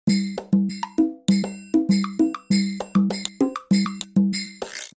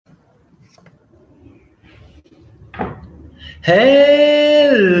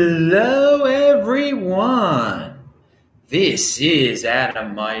Hello, everyone. This is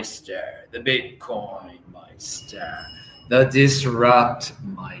Adam Meister, the Bitcoin Meister, the Disrupt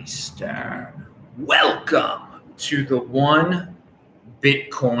Meister. Welcome to the One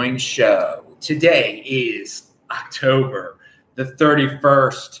Bitcoin Show. Today is October the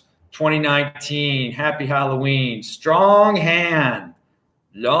 31st, 2019. Happy Halloween. Strong hand.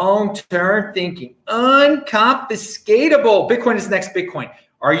 Long-term thinking, unconfiscatable. Bitcoin is the next Bitcoin.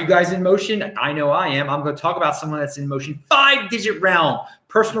 Are you guys in motion? I know I am. I'm going to talk about someone that's in motion. 5-digit realm.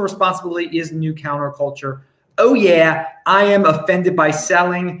 Personal responsibility is the new counterculture. Oh yeah, I am offended by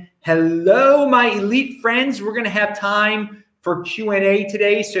selling. Hello, my elite friends. We're going to have time for Q&A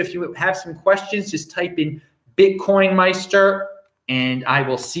today. So if you have some questions, just type in Bitcoin Meister and I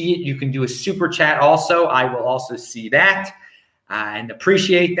will see it. You can do a super chat also. I will also see that. And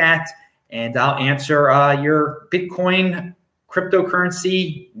appreciate that. And I'll answer your Bitcoin,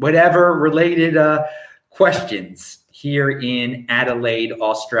 cryptocurrency, whatever related questions here in Adelaide,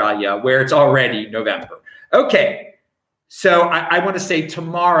 Australia, where it's already November. Okay, so I want to say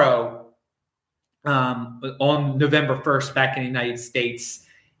tomorrow on November 1st back in the United States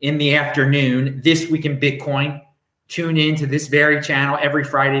in the afternoon, This Week in Bitcoin. Tune in to this very channel every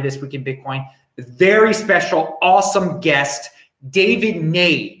Friday, This Week in Bitcoin. Very special, awesome guest, David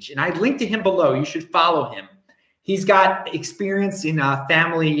Nage, and I linked to him below. You should follow him. He's got experience in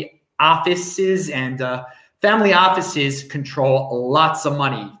family offices, and family offices control lots of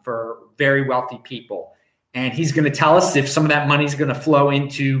money for very wealthy people. And he's going to tell us if some of that money is going to flow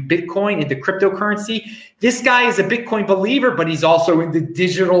into Bitcoin, into cryptocurrency. This guy is a Bitcoin believer, but he's also into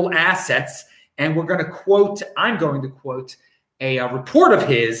digital assets. And I'm going to quote a report of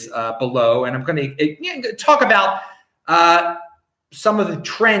his below, and I'm going to talk about some of the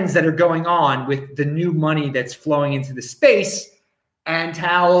trends that are going on with the new money that's flowing into the space, and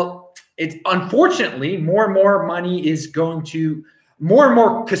how it's unfortunately more and more money is going to, more and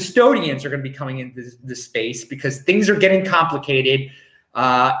more custodians are going to be coming into the space because things are getting complicated.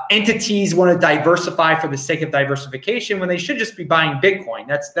 Entities want to diversify for the sake of diversification when they should just be buying Bitcoin.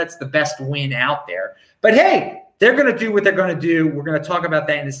 That's the best win out there. But hey, they're going to do what they're going to do. We're going to talk about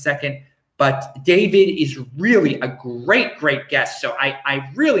that in a second. But David is really a great, great guest. So I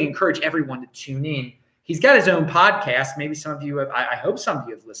really encourage everyone to tune in. He's got his own podcast. Maybe some of you have, I hope some of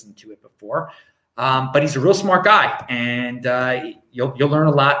you have listened to it before. But he's a real smart guy. And you'll learn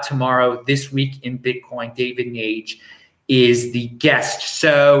a lot tomorrow. This Week in Bitcoin, David Nage is the guest.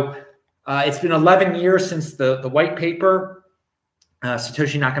 So it's been 11 years since the white paper,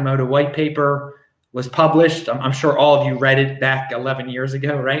 Satoshi Nakamoto white paper, was published. I'm sure all of you read it back 11 years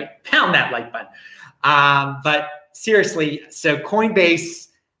ago, right? Pound that like button. But seriously, so Coinbase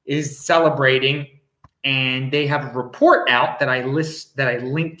is celebrating, and they have a report out that I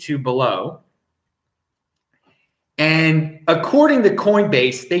linked to below. And according to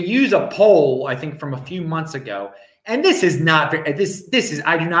Coinbase, they use a poll, I think, from a few months ago. And this is not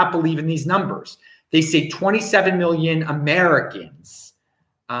I do not believe in these numbers. They say 27 million Americans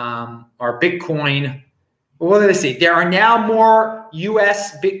are Bitcoin. What do they say? There are now more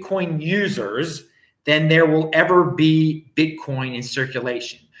US Bitcoin users than there will ever be Bitcoin in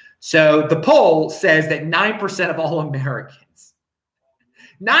circulation. So the poll says that 9% of all Americans,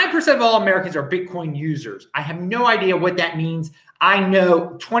 9% of all Americans are Bitcoin users. I have no idea what that means. I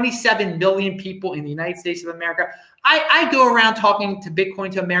know 27 million people in the United States of America. I go around talking to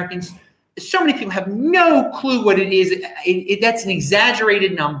Bitcoin to Americans. So many people have no clue what it is. That's an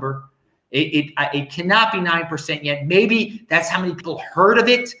exaggerated number. It cannot be 9% yet. Maybe that's how many people heard of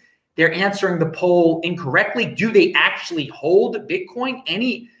it. They're answering the poll incorrectly. Do they actually hold Bitcoin?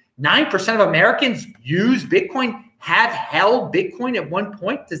 9% of Americans use Bitcoin, have held Bitcoin at one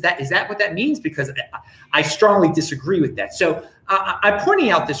point. Is that what that means? Because I strongly disagree with that. So I'm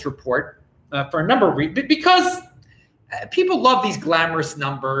pointing out this report for a number of reasons, because people love these glamorous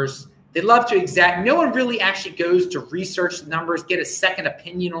numbers. They love to no one really actually goes to research the numbers, get a second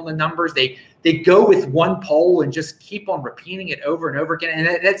opinion on the numbers. They go with one poll and just keep on repeating it over and over again.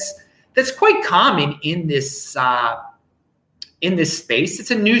 And that's quite common in this space.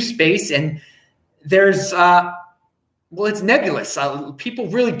 It's a new space, and there's it's nebulous. People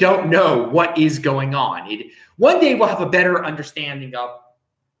really don't know what is going on. One day we'll have a better understanding of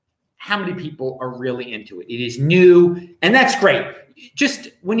how many people are really into it. It is new, and that's great. Just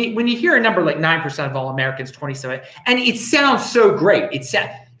when you hear a number like 9% of all Americans, 27, and it sounds so great. It's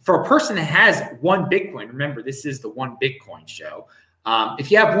for a person that has one Bitcoin. Remember, this is the One Bitcoin show. If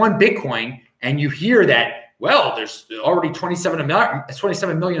you have one Bitcoin and you hear that, well, there's already 27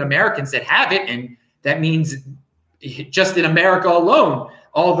 million Americans that have it, and that means just in America alone,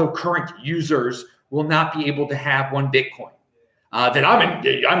 all the current users will not be able to have one Bitcoin. That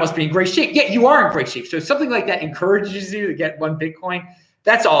I must be in great shape. Yeah, you are in great shape. So if something like that encourages you to get one Bitcoin,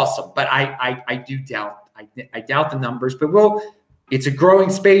 that's awesome. But I do doubt. I doubt the numbers. But it's a growing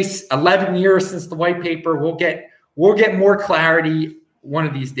space. 11 years since the white paper. We'll get more clarity one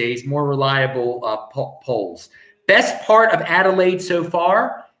of these days. More reliable polls. Best part of Adelaide so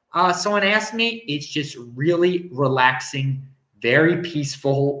far. Someone asked me. It's just really relaxing, very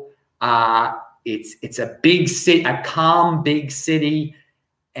peaceful. It's a big city, a calm big city,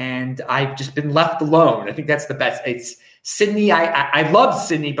 and I've just been left alone. I think that's the best. It's Sydney. I loved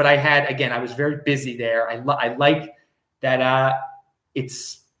Sydney, but I was very busy there. I like that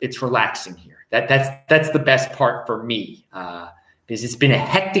it's relaxing here. That's the best part for me because it's been a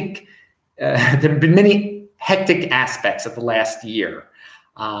hectic. There have been many hectic aspects of the last year,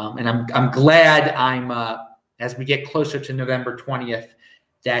 and I'm glad as we get closer to November 20th.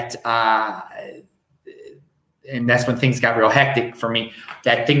 That and that's when things got real hectic for me,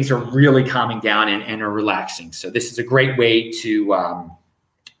 that things are really calming down and are relaxing. So this is a great way to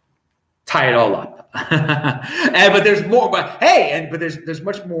tie it all up. But there's more, but there's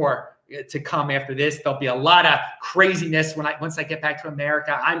much more to come after this. There'll be a lot of craziness once I get back to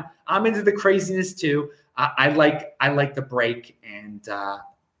America. I'm into the craziness too. I like the break, and I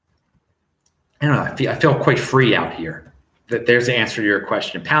don't know, I feel quite free out here. There's the answer to your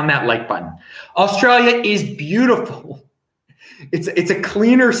question. Pound that like button. Australia is beautiful. It's a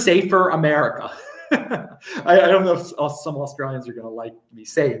cleaner, safer America. I don't know if some Australians are going to like me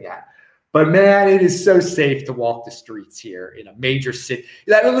saying that, but man, it is so safe to walk the streets here in a major city.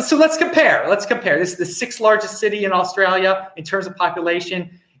 So let's compare. This is the sixth largest city in Australia in terms of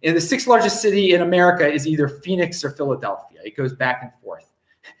population, and the sixth largest city in America is either Phoenix or Philadelphia. It goes back and forth.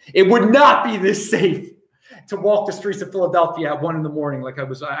 It would not be this safe to walk the streets of Philadelphia at 1 a.m. Like I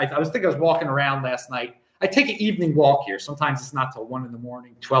was walking around last night. I take an evening walk here. Sometimes it's not till 1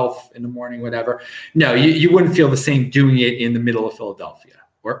 a.m, 12 a.m, whatever. No, you wouldn't feel the same doing it in the middle of Philadelphia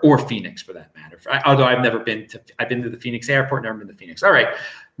or Phoenix for that matter. Although I've been to the Phoenix airport, never been to Phoenix. All right,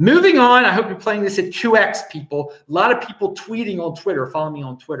 moving on. I hope you're playing this at 2x, people. A lot of people tweeting on Twitter, follow me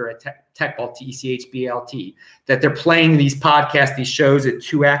on Twitter at TechBalt, TECHBALT, that they're playing these podcasts, these shows at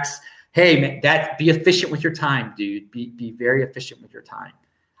 2x. Hey, man, be efficient with your time, dude. Be very efficient with your time.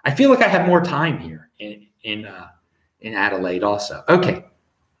 I feel like I have more time here in Adelaide also. Okay.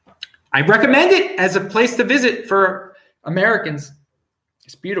 I recommend it as a place to visit for Americans.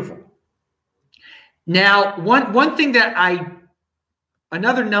 It's beautiful. Now, one thing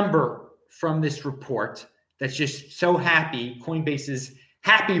another number from this report that's just so happy, Coinbase's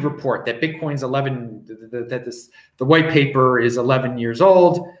happy report that Bitcoin's 11, the white paper is 11 years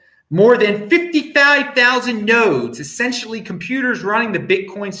old. More than 55,000 nodes, essentially computers running the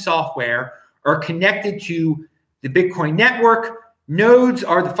Bitcoin software, are connected to the Bitcoin network. Nodes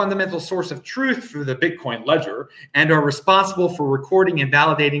are the fundamental source of truth for the Bitcoin ledger and are responsible for recording and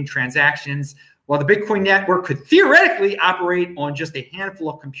validating transactions. While the Bitcoin network could theoretically operate on just a handful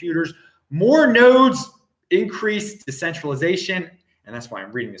of computers, more nodes increase decentralization, and that's why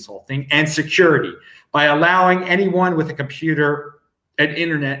I'm reading this whole thing, and security by allowing anyone with a computer and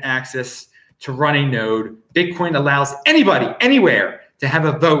internet access to run a node. Bitcoin allows anybody, anywhere, to have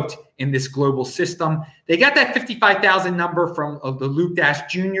a vote in this global system. They got that 55,000 number from the Luke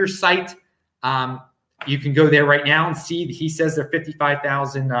Jr. site. You can go there right now and see. He says there are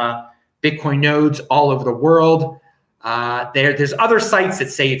 55,000 Bitcoin nodes all over the world. There's other sites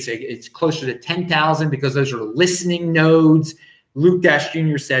that say it's closer to 10,000 because those are listening nodes. Luke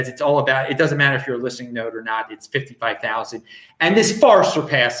Jr. says it doesn't matter if you're a listening node or not, it's 55,000. And this far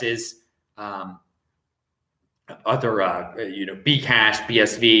surpasses other, Bcash,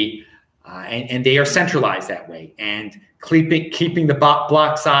 BSV, and they are centralized that way. And keeping the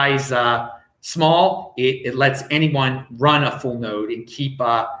block size small, it lets anyone run a full node and keep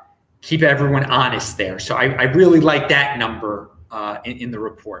everyone honest there. So I really like that number in the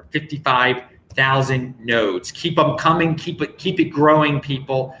report, 55,000 nodes. Keep them coming. Keep it growing,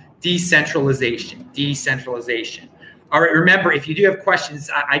 people. Decentralization. All right. Remember, if you do have questions,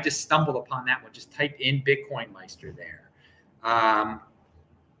 I just stumbled upon that one. Just type in Bitcoin Meister there.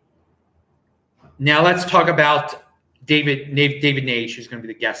 Now let's talk about David Nage, who's going to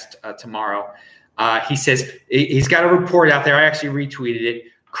be the guest tomorrow. He says he's got a report out there. I actually retweeted it.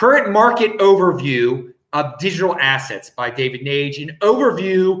 Current market overview of digital assets by David Nage, an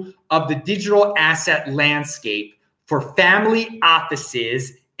overview of the digital asset landscape for family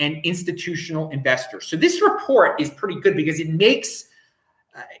offices and institutional investors. So this report is pretty good because it makes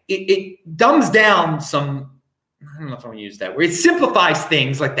it dumbs down some I don't know if I want to use that word. It simplifies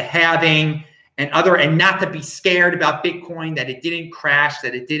things like the halving and not to be scared about Bitcoin, that it didn't crash,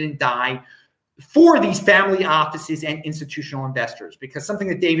 that it didn't die, for these family offices and institutional investors. Because something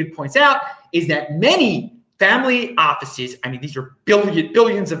that David points out is that many family offices, I mean, these are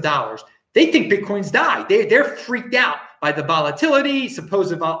billions of dollars, they think Bitcoin's died. They're freaked out by the volatility,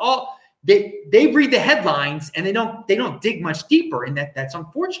 supposed all. They read the headlines and they don't dig much deeper, and that's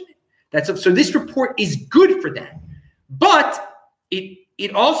unfortunate. So this report is good for them, but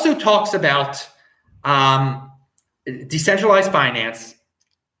it also talks about decentralized finance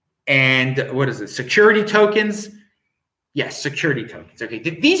and what is it? Security tokens. Yes, security tokens. Okay,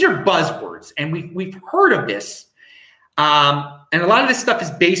 these are buzzwords, and we've heard of this, and a lot of this stuff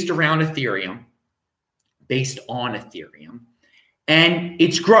is based on Ethereum, and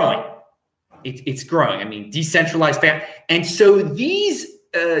it's growing. It's growing. I mean, decentralized and so these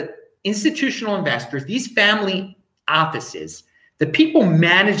institutional investors, these family offices, the people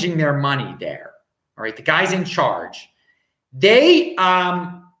managing their money there, all right, the guys in charge, they're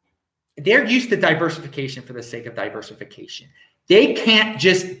used to diversification for the sake of diversification. They can't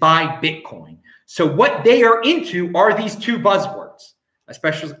just buy Bitcoin. So what they are into are these two buzzwords,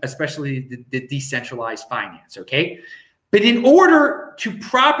 especially the decentralized finance, okay? But in order to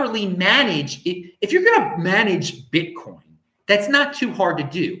properly manage it, if you're going to manage Bitcoin, that's not too hard to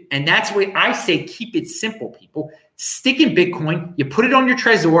do. And that's why I say keep it simple, people. Stick in Bitcoin, you put it on your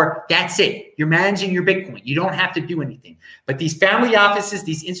Trezor, that's it. You're managing your Bitcoin. You don't have to do anything. But these family offices,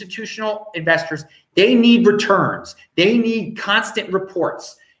 these institutional investors, they need returns. They need constant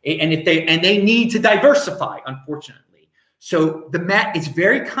reports. And they need to diversify, unfortunately. So it's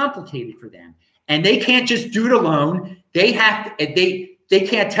very complicated for them. And they can't just do it alone. They have to, they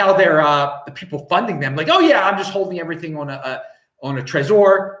can't tell their the people funding them like, oh yeah, I'm just holding everything on a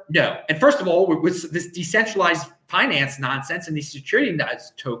Trezor. No. And first of all, with this decentralized finance nonsense and these security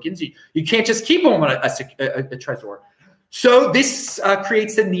tokens, you can't just keep them on a Trezor. So this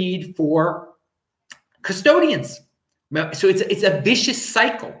creates the need for custodians. So it's a vicious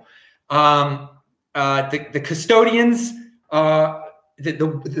cycle. The custodians, the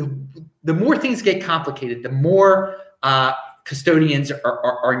more things get complicated, the more custodians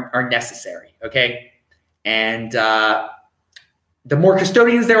are necessary. Okay, and the more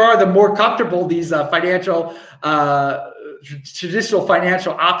custodians there are, the more comfortable these traditional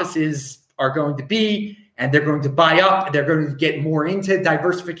financial offices are going to be, and they're going to buy up. They're going to get more into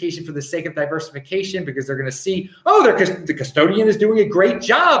diversification for the sake of diversification because they're going to see, oh, the custodian is doing a great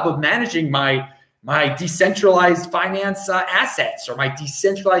job of managing my decentralized finance assets or my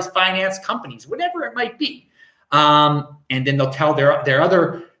decentralized finance companies, whatever it might be. And then they'll tell their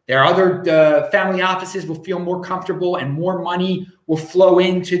other family offices will feel more comfortable, and more money will flow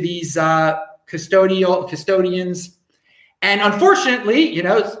into these custodians. And unfortunately,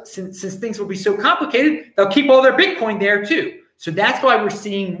 since things will be so complicated, they'll keep all their Bitcoin there too. So that's why we're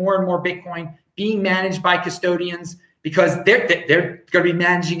seeing more and more Bitcoin being managed by custodians, because they're going to be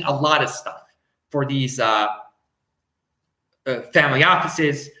managing a lot of stuff for these family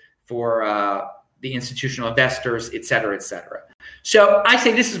offices, for the institutional investors, et cetera, et cetera. So I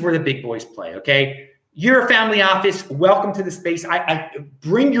say this is where the big boys play, okay? You're a family office. Welcome to the space. I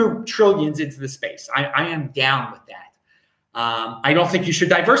bring your trillions into the space. I am down with that. I don't think you should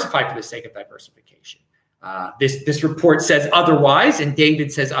diversify for the sake of diversification. This report says otherwise, and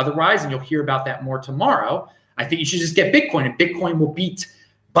David says otherwise, and you'll hear about that more tomorrow. I think you should just get Bitcoin, and Bitcoin will beat.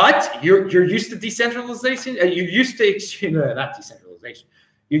 But you're used to decentralization. You're used to not decentralization.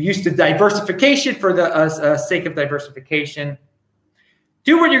 You're used to diversification for the sake of diversification.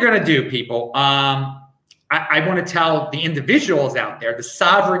 Do what you're going to do, people. I want to tell the individuals out there, the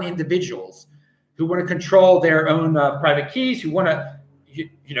sovereign individuals who want to control their own private keys, who want to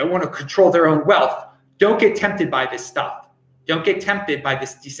control their own wealth. Don't get tempted by this stuff. Don't get tempted by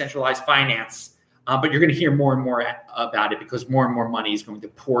this decentralized finance. But you're going to hear more and more about it, because more and more money is going to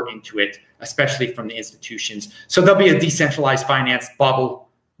pour into it, especially from the institutions. So there'll be a decentralized finance bubble,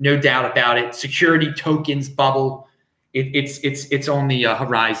 no doubt about it. Security tokens bubble. It's on the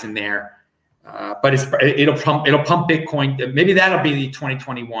horizon there, but it'll pump Bitcoin. Maybe that'll be the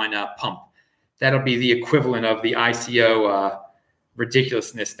 2021 pump. That'll be the equivalent of the ICO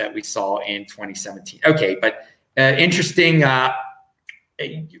ridiculousness that we saw in 2017. Okay, but interesting.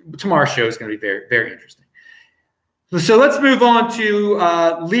 Tomorrow's show is going to be very, very interesting. So let's move on to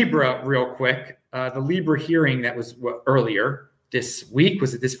Libra real quick. The Libra hearing that was earlier this week.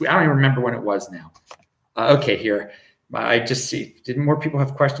 Was it this week? I don't even remember when it was now. Okay, here. I just see. Did more people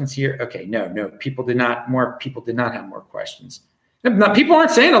have questions here? Okay, no. More people did not have more questions. People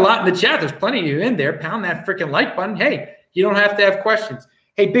aren't saying a lot in the chat. There's plenty of you in there. Pound that freaking like button. Hey, you don't have to have questions.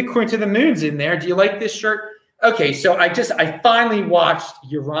 Hey, Bitcoin to the moon's in there. Do you like this shirt? Okay, so I finally watched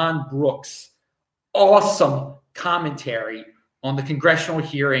Yaron Brooks' awesome commentary on the congressional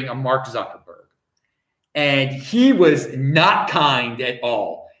hearing of Mark Zuckerberg. And he was not kind at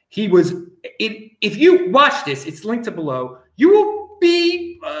all. He was, if you watch this, it's linked to below. You will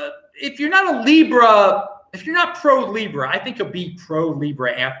be, if you're not a Libra, if you're not pro Libra, I think you'll be pro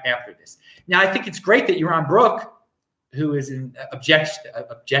Libra after this. Now, I think it's great that Yaron Brooks, who is a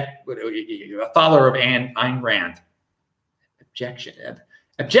follower of Ayn Rand, objectivist.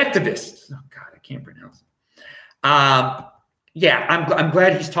 Oh God, I can't pronounce it. Yeah, I'm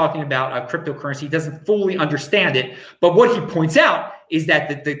glad he's talking about cryptocurrency. He doesn't fully understand it, but what he points out is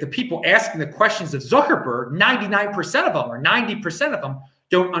that the people asking the questions of Zuckerberg, 99% of them or 90% of them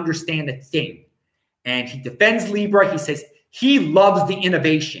don't understand a thing. And he defends Libra. He says he loves the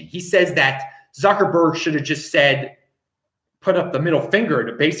innovation. He says that Zuckerberg should have just said, put up the middle finger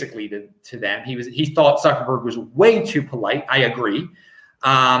to basically to them. He thought Zuckerberg was way too polite. I agree.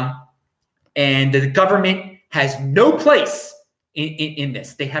 And the government has no place in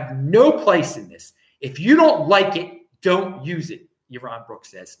this. They have no place in this. If you don't like it, don't use it, Yaron Brooks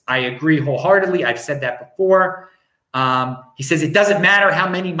says. I agree wholeheartedly. I've said that before. He says it doesn't matter how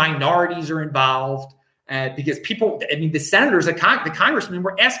many minorities are involved because people, I mean, the senators, the congressmen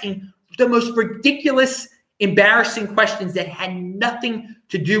were asking the most ridiculous, embarrassing questions that had nothing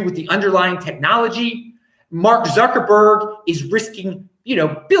to do with the underlying technology. Mark Zuckerberg is risking,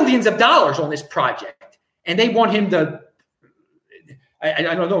 billions of dollars on this project, and they want him to. I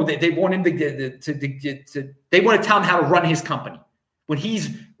don't know. They want him to. They want to tell him how to run his company when he's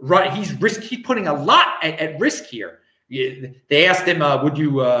putting a lot at risk here. They asked him, "Would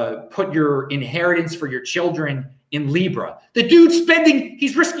you put your inheritance for your children in Libra?" The dude's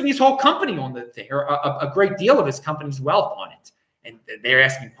he's risking his whole company on the thing, or a great deal of his company's wealth on it. And they're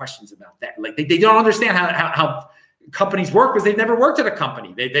asking questions about that. Like they don't understand how companies work because they've never worked at a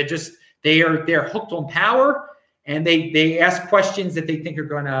company. They're hooked on power, and they ask questions that they think are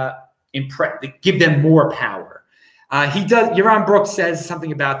going to give them more power. Yaron Brooks says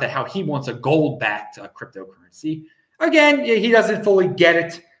something about that, how he wants a gold-backed cryptocurrency. Again, he doesn't fully get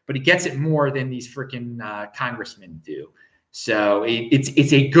it, but he gets it more than these freaking congressmen do. So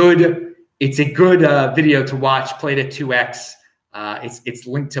it's a good video to watch. Played at 2x. It's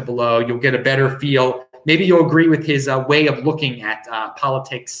linked to below. You'll get a better feel. Maybe you'll agree with his way of looking at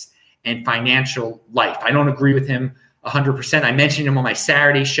politics and financial life. I don't agree with him 100%. I mentioned him on my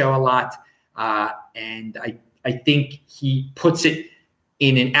Saturday show a lot, and I think he puts it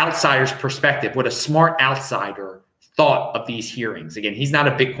in an outsider's perspective, what a smart outsider thought of these hearings. Again, he's not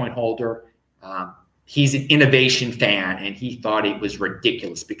a Bitcoin holder. He's an innovation fan, and he thought it was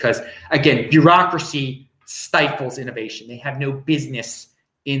ridiculous because, again, bureaucracy stifles innovation. They have no business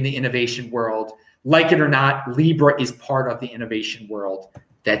in the innovation world. Like it or not, Libra is part of the innovation world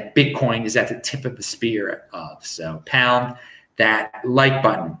that Bitcoin is at the tip of the spear of. So pound that like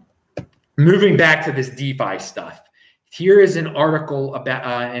button. Moving back to this DeFi stuff. Here is an article about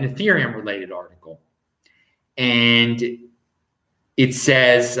an Ethereum related article. And it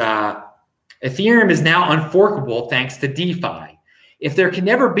says, Ethereum is now unforkable thanks to DeFi. If there can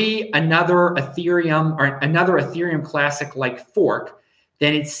never be another Ethereum classic like fork,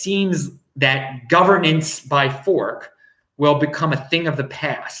 then it seems that governance by fork will become a thing of the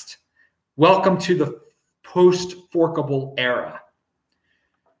past. Welcome to the post-forkable era.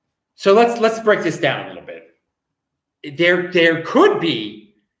 So let's break this down a little bit. There could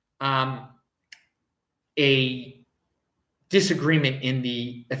be a disagreement in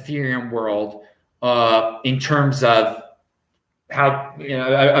the Ethereum world in terms of how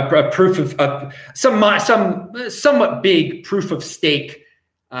a proof of somewhat big proof of stake.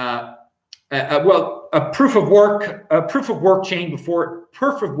 A proof of work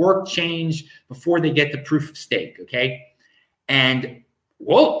change before they get the proof of stake. Okay, and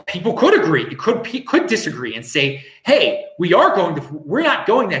well, people could agree, could disagree, and say, hey, we're not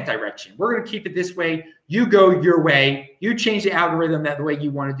going that direction. We're going to keep it this way. You go your way. You change the algorithm the way you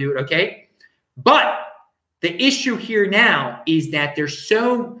want to do it. Okay, but the issue here now is that there's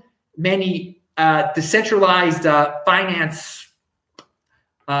so many decentralized finance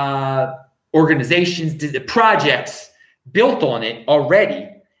organizations, the projects built on it already,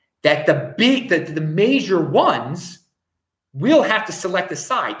 that the major ones will have to select a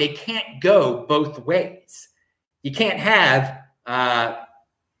side. They can't go both ways. You can't have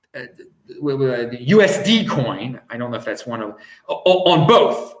USD coin. I don't know if that's one of on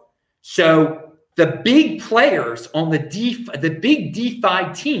both. So the big players on the big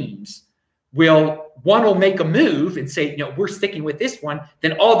DeFi teams will make a move and say, we're sticking with this one.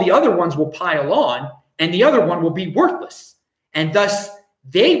 Then all the other ones will pile on, and the other one will be worthless. And thus,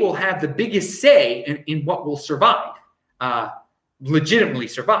 they will have the biggest say in what will survive, legitimately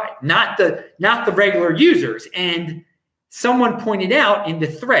survive, not the regular users. And someone pointed out in the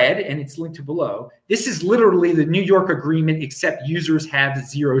thread, and it's linked to below, this is literally the New York agreement, except users have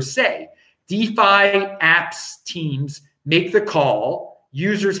zero say. DeFi apps teams make the call.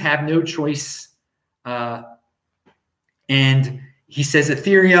 Users have no choice. And he says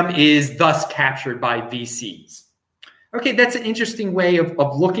Ethereum is thus captured by VCs. Okay, that's an interesting way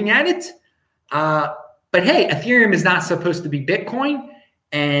of looking at it. But hey, Ethereum is not supposed to be Bitcoin.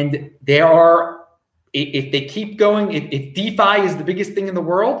 And if they keep going, if DeFi is the biggest thing in the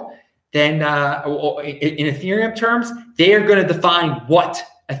world, then in Ethereum terms, they are going to define what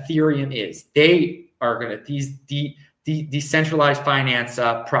Ethereum is. They are going to, these decentralized finance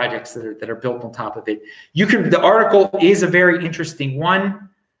projects that are built on top of it. The article is a very interesting one,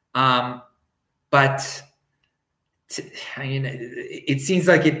 but it seems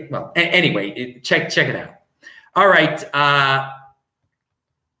like it. Well, anyway, check it out. All right.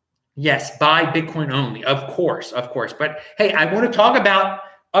 Yes, buy Bitcoin only, of course. But hey, I want to talk about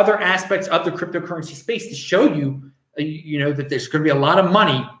other aspects of the cryptocurrency space to show you, that there's going to be a lot of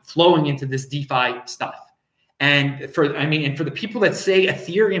money flowing into this DeFi stuff. And for the people that say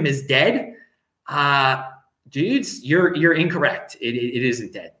Ethereum is dead, dudes, you're incorrect. It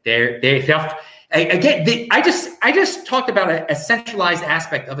isn't dead. I just talked about a centralized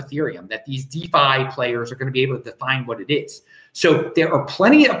aspect of Ethereum, that these DeFi players are going to be able to define what it is. So there are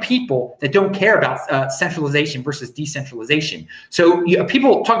plenty of people that don't care about centralization versus decentralization. So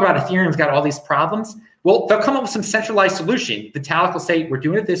people talk about Ethereum's got all these problems. Well, they'll come up with some centralized solution. Vitalik will say, we're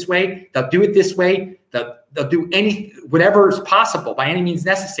doing it this way. They'll do it this way. They'll do whatever is possible by any means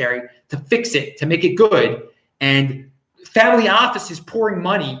necessary to fix it, to make it good. And family offices pouring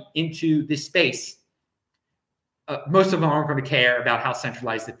money into this space. Most of them aren't going to care about how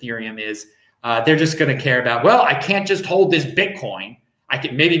centralized Ethereum is. They're just going to care about, well, I can't just hold this Bitcoin.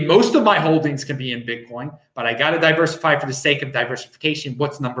 Maybe most of my holdings can be in Bitcoin, but I got to diversify for the sake of diversification.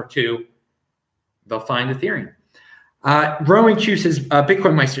 What's number two? They'll find Ethereum. Rowan Q says,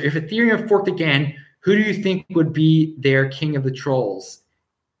 Bitcoin Meister, if Ethereum forked again, who do you think would be their king of the trolls?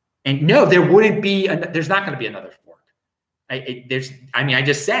 And no, there wouldn't be. There's not going to be another fork. I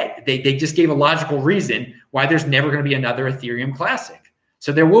just said they just gave a logical reason why there's never going to be another Ethereum Classic.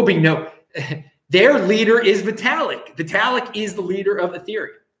 So there will be no. Their leader is Vitalik. Vitalik is the leader of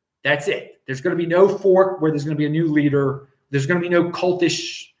Ethereum. That's it. There's going to be no fork where there's going to be a new leader. There's going to be no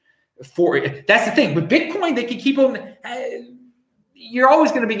cultish fork. That's the thing. With Bitcoin, they can keep on. You're always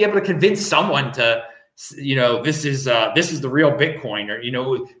going to be able to convince someone to, this is the real Bitcoin, or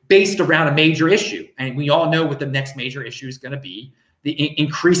based around a major issue. And we all know what the next major issue is going to be: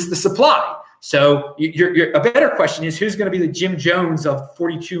 increase the supply. So a better question is, who's going to be the Jim Jones of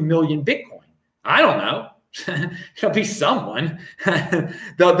 42 million Bitcoin? I don't know. There'll be someone.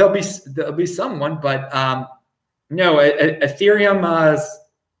 there'll be someone, but no, Ethereum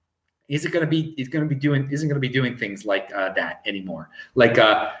isn't going to be doing things like that anymore. Like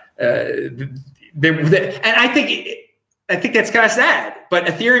and I think that's kind of sad. But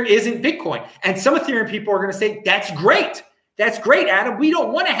Ethereum isn't Bitcoin, and some Ethereum people are going to say that's great. That's great, Adam. We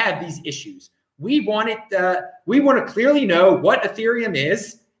don't want to have these issues. We want it. We want to clearly know what Ethereum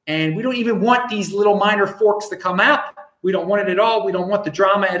is, and we don't even want these little minor forks to come out. We don't want it at all. We don't want the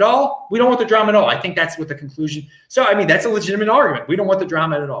drama at all. We don't want the drama at all. I think that's what the conclusion. So, that's a legitimate argument. We don't want the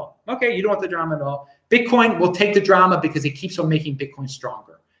drama at all. Okay, you don't want the drama at all. Bitcoin will take the drama because it keeps on making Bitcoin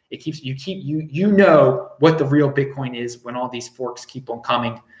stronger. It keeps you know what the real Bitcoin is when all these forks keep on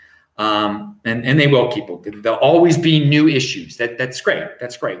coming. And they will keep on. There'll always be new issues. That's great.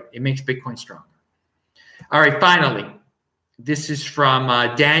 That's great. It makes Bitcoin stronger. All right. Finally, this is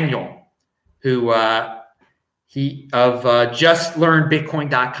from Daniel, who he of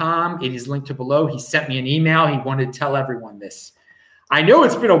justlearnbitcoin.com. It is linked to below. He sent me an email. He wanted to tell everyone this. I know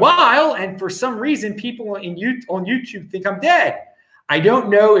it's been a while, and for some reason, people on YouTube think I'm dead. I don't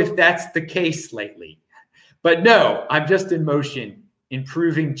know if that's the case lately, but no, I'm just in motion,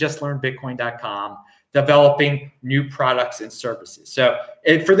 improving justlearnbitcoin.com, developing new products and services. So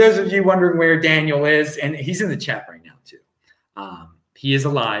for those of you wondering where Daniel is, and he's in the chat right now too. He is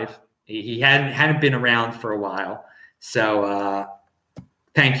alive. He hadn't been around for a while. So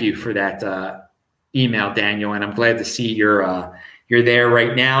thank you for that email, Daniel. And I'm glad to see you're there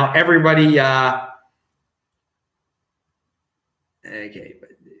right now. Everybody, okay, but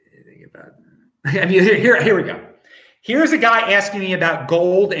think about I mean, here we go. Here's a guy asking me about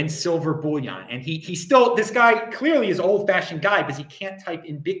gold and silver bullion. And he still, this guy clearly is an old-fashioned guy because he can't type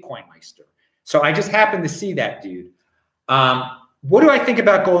in Bitcoin Meister. So I just happened to see that dude. What do I think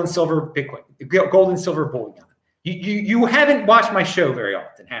about gold and silver Bitcoin, gold and silver bullion? You haven't watched my show very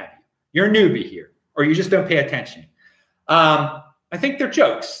often, have you? You're a newbie here, or you just don't pay attention. I think they're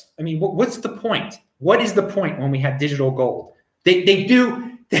jokes. I mean, what's the point? What is the point when we have digital gold? They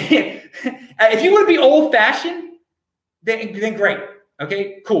do. If you want to be old-fashioned, then great.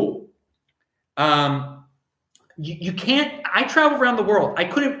 Okay, cool. You can't. I travel around the world. I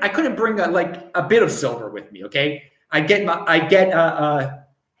couldn't bring a bit of silver with me. Okay, I get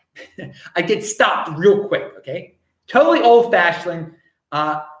stopped real quick. Okay, totally old-fashioned.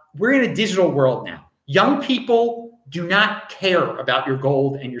 We're in a digital world now. Young people do not care about your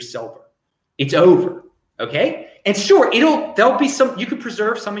gold and your silver. It's over. Okay, and sure, there'll be some. You can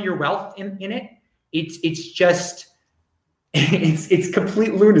preserve some of your wealth in it. It's just. It's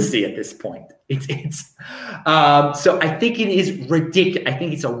complete lunacy at this point. So I think it is ridiculous. I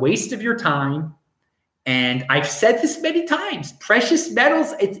think it's a waste of your time. And I've said this many times, precious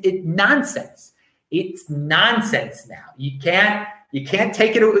metals, it's nonsense. It's nonsense now. You can't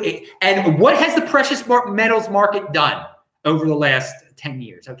take it away. And what has the precious metals market done over the last 10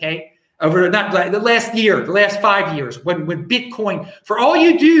 years? Okay. Over the last year, the last 5 years, when Bitcoin, for all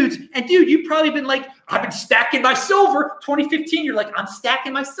you dudes, and dude, you've probably been like, I've been stacking my silver. 2015, you're like, I'm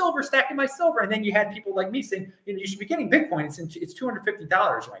stacking my silver. And then you had people like me saying, you should be getting Bitcoin. It's $250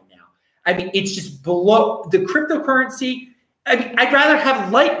 right now. I mean, it's just below the cryptocurrency. I mean, I'd rather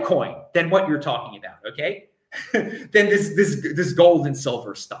have Litecoin than what you're talking about, okay? than this gold and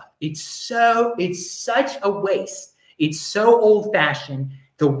silver stuff. It's such a waste. It's so old-fashioned.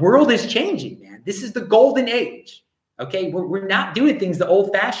 The world is changing, man. This is the golden age. Okay, we're not doing things the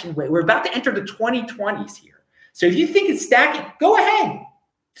old-fashioned way. We're about to enter the 2020s here. So if you think it's stacking, go ahead.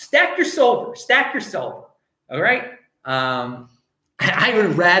 Stack your silver. All right? I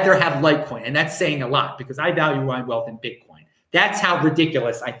would rather have Litecoin, and that's saying a lot because I value my wealth in Bitcoin. That's how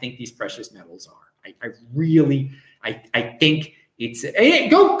ridiculous I think these precious metals are. I think it's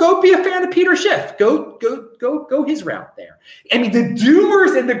go be a fan of Peter Schiff. Go his route there. I mean, the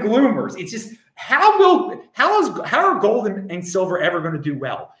doomers and the gloomers. It's just how are gold and silver ever going to do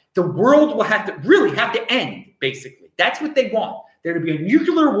well? The world will have to end. Basically, that's what they want. There to be a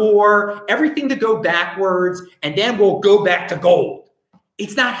nuclear war, everything to go backwards, and then we'll go back to gold.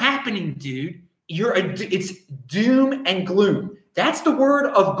 It's not happening, dude. It's doom and gloom. That's the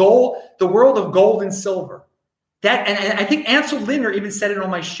word of gold. The world of gold and silver. And I think Ansel Lindner even said it on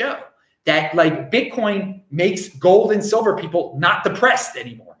my show that like Bitcoin makes gold and silver people not depressed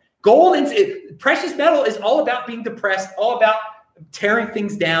anymore. Gold and precious metal is all about being depressed, all about tearing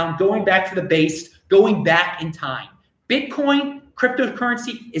things down, going back to the base, going back in time. Bitcoin,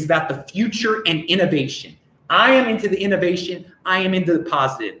 cryptocurrency is about the future and innovation. I am into the innovation. I am into the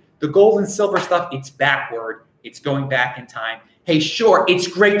positive. The gold and silver stuff, it's backward. It's going back in time. Hey, sure, it's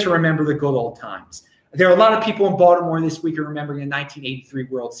great to remember the good old times. There are a lot of people in Baltimore this week who are remembering the 1983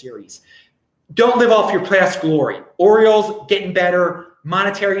 World Series. Don't live off your past glory. Orioles getting better.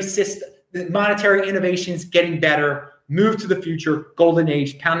 Monetary innovations getting better. Move to the future. Golden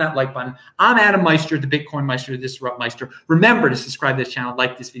age. Pound that like button. I'm Adam Meister, the Bitcoin Meister, the Disrupt Meister. Remember to subscribe to this channel,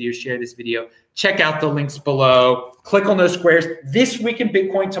 like this video, share this video. Check out the links below. Click on those squares. This week in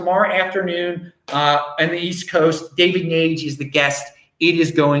Bitcoin, tomorrow afternoon on the East Coast, David Nage is the guest. It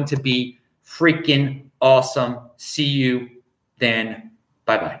is going to be freaking awesome. See you then.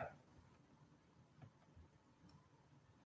 Bye-bye.